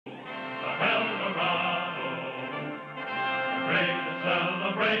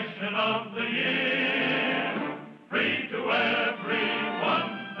celebration of the year. Free to everyone,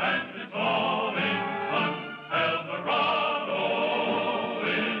 and it's all in fun. Heldorado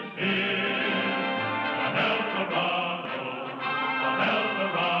is here. The Heldorado, the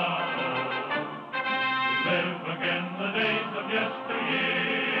Heldorado. Live again the days of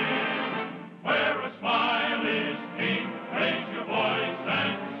yesteryear, where a smile is king. Raise your voice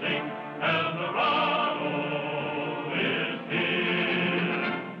and sing. Heldorado is here.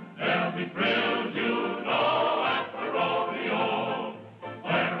 There'll be thrills, you know, at the rodeo,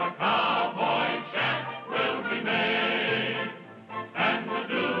 where a cowboy chant will be made, and the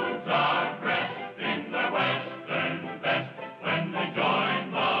dudes are dressed in their western best when they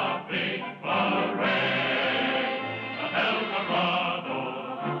join the big parade. The Heldorado,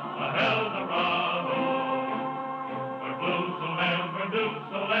 where blues will never do,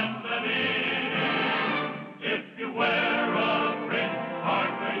 so lend an ear. If you wear a print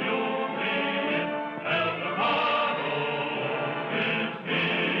partner, you'll be it. Heldorado is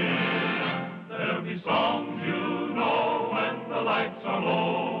here. There'll be songs you know when the lights are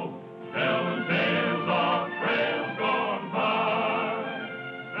low, telling tales of trails gone by.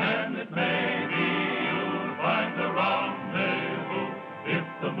 And it may be you'll find a rendezvous if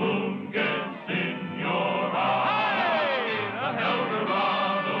the moon gets in your eye.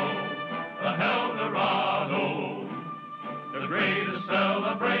 The Heldorado, the greatest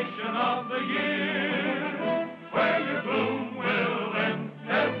celebration of the year, where your gloom will end,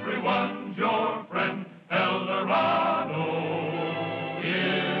 everyone's your friend. Heldorado is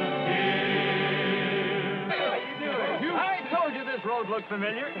here. I told you this road looked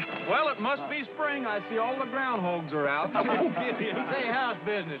familiar. Well, it must be spring. I see all the groundhogs are out. Say, how's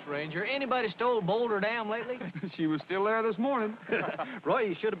business, Ranger? Anybody stole Boulder Dam lately? She was still there this morning. Roy,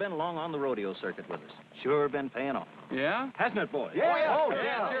 you should have been along on the rodeo circuit with us. Sure been paying off. Yeah? Hasn't it, boys?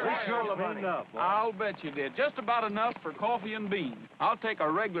 I'll bet you did. Just about enough for coffee and beans. I'll take a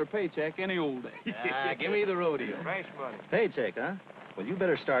regular paycheck any old day. Give me the rodeo. Nice money. Paycheck, huh? Well, you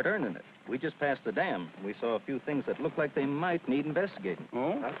better start earning it. We just passed the dam. We saw a few things that look like they might need investigating.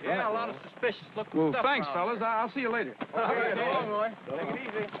 Oh? Yeah, a lot of suspicious looking Well, stuff. thanks, fellas. I'll see you later. Okay, so long, Roy. Take it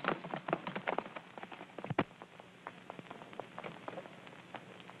easy.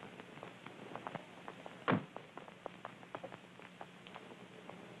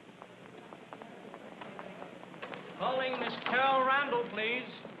 Calling Miss Carol Randall, please.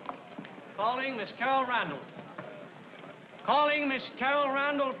 Calling Miss Carol Randall. Calling Miss Carol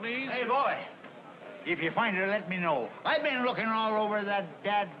Randall, please. Hey, boy, if you find her, let me know. I've been looking all over that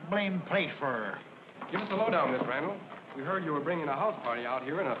dad-blame place for her. Give us a lowdown, Miss Randall. We heard you were bringing a house party out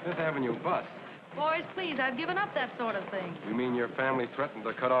here in a Fifth Avenue bus. Boys, please, I've given up that sort of thing. You mean your family threatened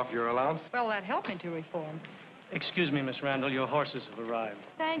to cut off your allowance? Well, that helped me to reform. Excuse me, Miss Randall. Your horses have arrived.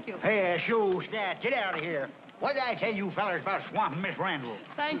 Thank you. Hey, shoo, Stat, get out of here. What did I tell you fellas about swamping Miss Randall?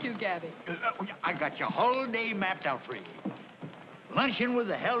 Thank you, Gabby. I got your whole day mapped out for you. Luncheon with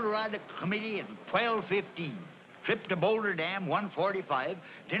the Heldorado Committee at 12:15. Trip to Boulder Dam, 1:45.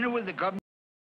 Dinner with the governor.